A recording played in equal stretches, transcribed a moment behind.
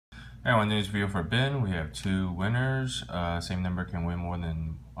Hey, on today's video for Ben, we have two winners. Same number can win more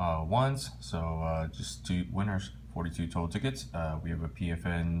than once, so just two winners, 42 total tickets. We have a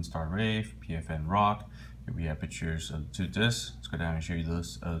PFN Star Rave, PFN Rock. Here we have pictures of two discs. Let's go down and show you the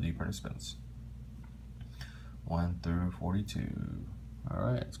list of the participants. 1 through 42.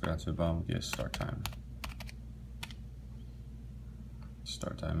 Alright, let's go down to the bottom, get start time.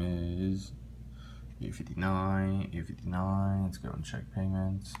 Start time is 8:59, 8:59. Let's go and check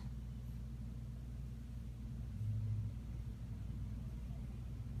payments.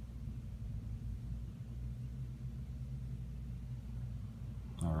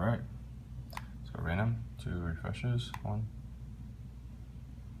 Alright, let's go random, 2 refreshes, 1,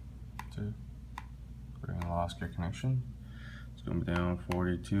 2, we're gonna lost your connection. It's gonna be down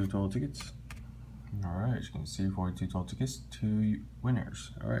 42 total tickets. Alright, as you can see, 42 total tickets, 2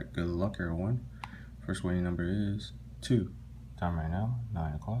 winners. Alright, good luck everyone. First winning number is 2. Time right now,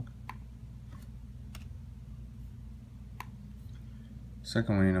 9 o'clock.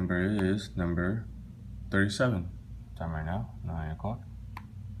 Second winning number is number 37. Time right now, 9 o'clock.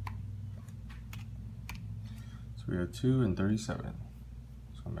 So we have 2 and 37.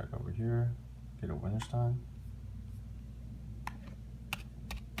 Let's come back over here, get a winner's time.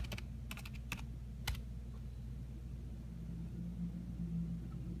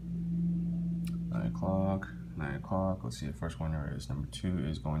 Nine o'clock. Let's see, the first winner is number 2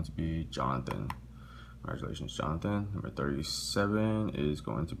 is going to be Jonathan. Congratulations, Jonathan. Number 37 is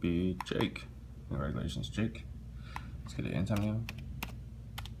going to be Jake. Congratulations, Jake. Let's get the end time now.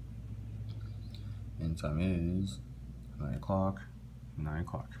 End time is 9 o'clock. 9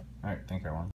 o'clock. All right, thank you, everyone.